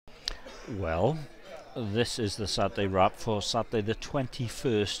Well, this is the Saturday wrap for Saturday the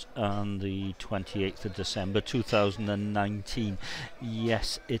 21st and the 28th of December 2019.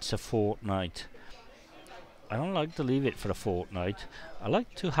 Yes, it's a fortnight. I don't like to leave it for a fortnight. I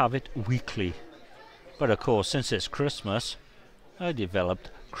like to have it weekly. But of course, since it's Christmas, I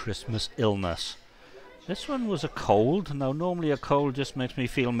developed Christmas illness. This one was a cold. Now, normally a cold just makes me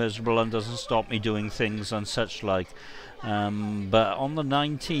feel miserable and doesn't stop me doing things and such like. But on the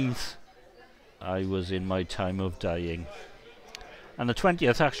 19th, I was in my time of dying. And the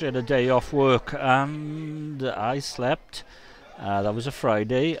 20th actually had a day off work and I slept. That was a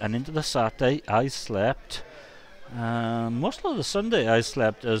Friday, and into the Saturday I slept. Most of the Sunday I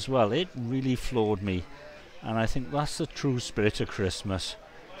slept as well. It really floored me. And I think that's the true spirit of Christmas.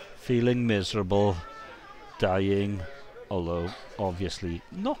 Feeling miserable, dying, although obviously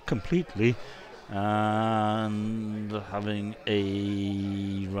not completely, and having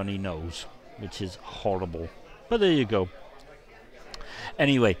a runny nose, which is horrible. But there you go.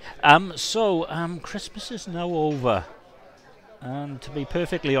 Anyway, Christmas is now over. And to be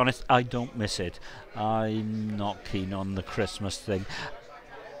perfectly honest, I don't miss it. I'm not keen on the Christmas thing.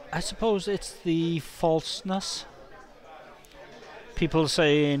 I suppose it's the falseness. People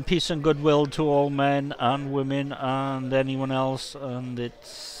saying peace and goodwill to all men and women and anyone else, and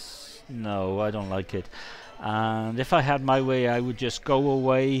it's... no, I don't like it. And if I had my way, I would just go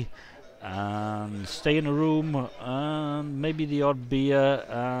away and stay in a room and maybe the odd beer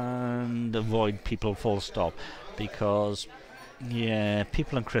and avoid people full stop. Because, yeah,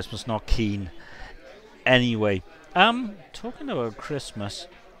 people on Christmas not keen. Anyway, talking about Christmas,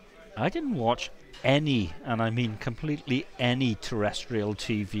 I didn't watch any, and I mean completely any, terrestrial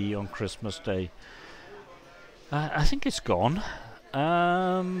TV on Christmas Day. I think it's gone.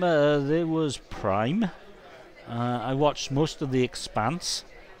 There was Prime. I watched most of The Expanse,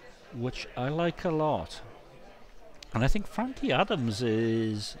 which I like a lot. And I think Frankie Adams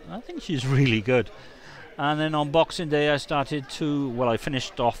I think she's really good. And then on Boxing Day I I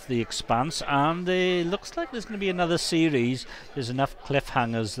finished off The Expanse, and it looks like there's going to be another series. There's enough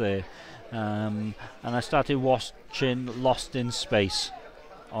cliffhangers there. And I started watching Lost in Space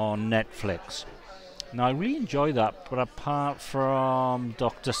on Netflix. Now I really enjoy that, but apart from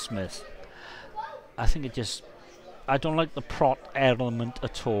Dr. Smith, I think I don't like the plot element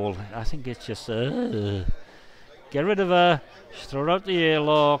at all. I think it's just, get rid of her, throw her out the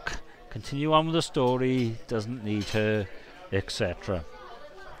airlock, continue on with the story, doesn't need her, etc.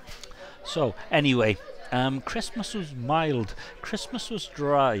 So, anyway, Christmas was mild, Christmas was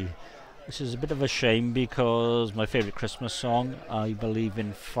dry, which is a bit of a shame because my favourite Christmas song, I Believe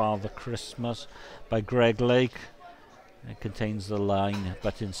in Father Christmas, by Greg Lake, it contains the line,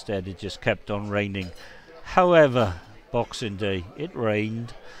 but instead it just kept on raining. However, Boxing Day, it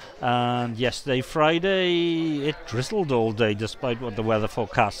rained, and yesterday, Friday, it drizzled all day, despite what the weather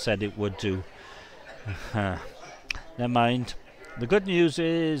forecast said it would do. Never mind. The good news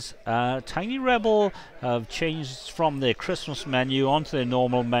is Tiny Rebel have changed from their Christmas menu onto their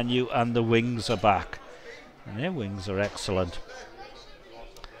normal menu, and the wings are back. And their wings are excellent.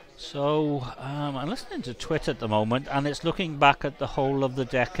 So, I'm listening to Twitter at the moment, and it's looking back at the whole of the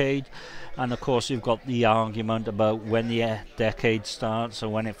decade. And of course, you've got the argument about when the decade starts or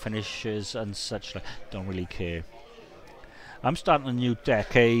when it finishes and such. Don't really care. I'm starting a new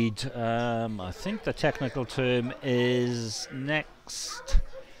decade. I think the technical term is next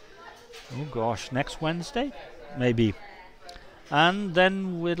Wednesday? Maybe. And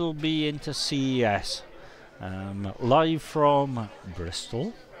then it'll be into CES. Live from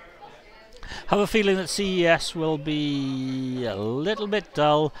Bristol. Have a feeling that CES will be a little bit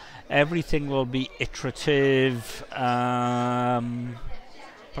dull. Everything will be iterative. But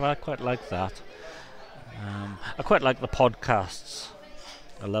I quite like that. I quite like the podcasts.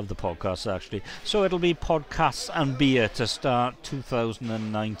 I love the podcasts, actually. So it'll be podcasts and beer to start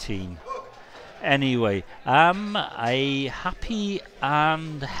 2019. Anyway, a happy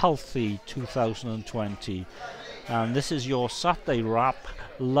and healthy 2020. And this is your Saturday wrap,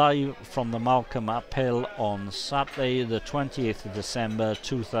 live from the Malcolm Uphill on Saturday the 20th of December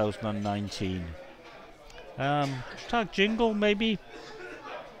 2019. Tag jingle maybe?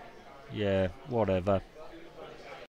 Yeah, whatever.